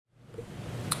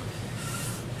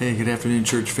Hey, good afternoon,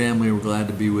 church family. We're glad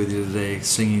to be with you today,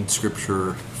 singing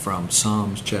scripture from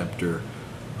Psalms chapter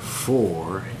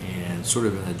 4, and sort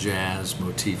of in a jazz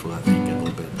motif, I think, a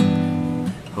little bit.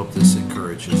 Hope this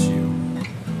encourages you.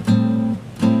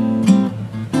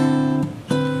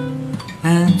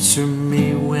 Answer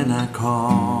me when I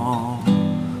call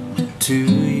to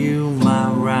you, my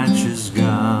righteous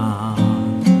God.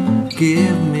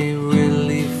 Give me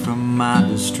relief from my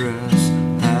distress.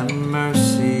 Have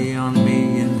mercy on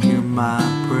me and hear my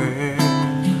prayer.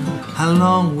 How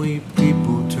long will you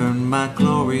people turn my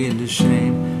glory into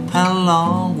shame? How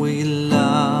long will you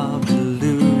love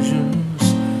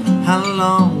illusions? How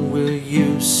long will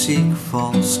you seek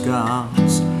false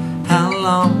gods? How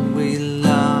long will you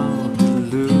love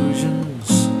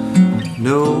delusions?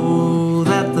 Know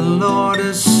that the Lord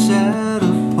has set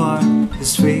apart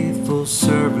His faithful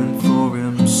servant for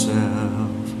Himself.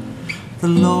 The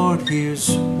Lord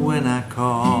hears when I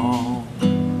call,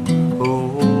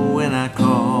 oh, when I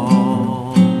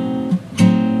call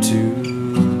to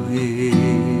Him.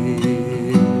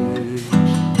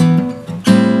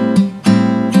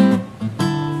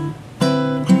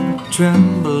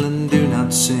 Tremble and do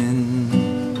not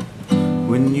sin.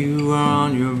 When you are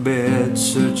on your bed,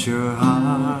 search your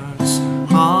hearts.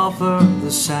 Offer the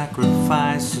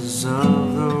sacrifices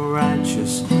of the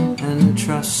righteous and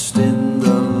trust in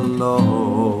the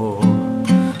Lord.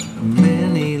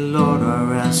 Many, Lord,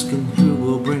 are asking who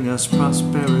will bring us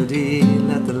prosperity.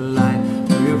 Let the light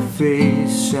of your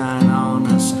face shine on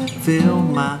us. Fill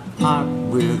my heart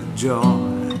with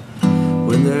joy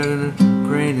when there's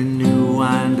grain and new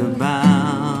wine to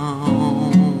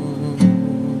abound.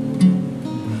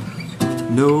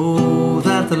 Know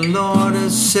that the Lord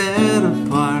has set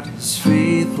apart His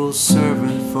faithful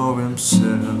servant for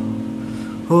Himself.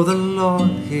 Oh, the Lord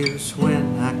hears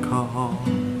when I call.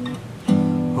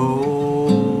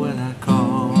 Oh, when I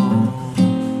call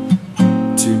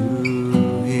to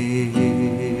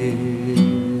Him.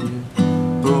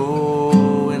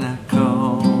 Oh, when I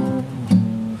call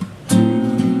to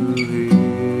Him.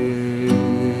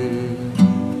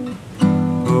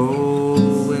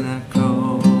 Oh, when I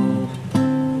call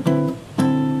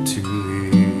to Him.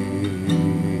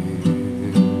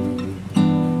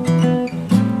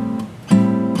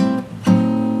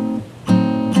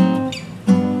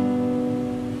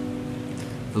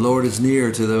 The Lord is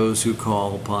near to those who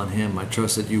call upon Him. I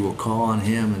trust that you will call on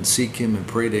Him and seek Him and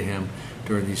pray to Him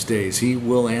during these days. He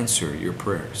will answer your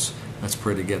prayers. Let's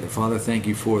pray together. Father, thank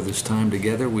you for this time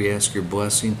together. We ask your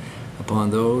blessing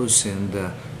upon those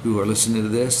who are listening to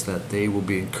this, that they will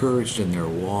be encouraged in their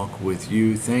walk with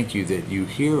you. Thank you that you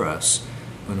hear us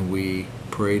when we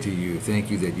pray to you. Thank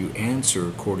you that you answer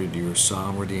according to your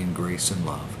sovereignty and grace and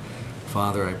love.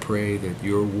 Father, I pray that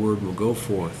your word will go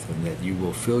forth and that you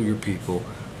will fill your people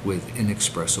with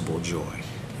inexpressible joy.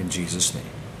 In Jesus'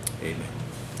 name, amen.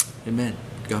 Amen.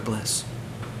 God bless.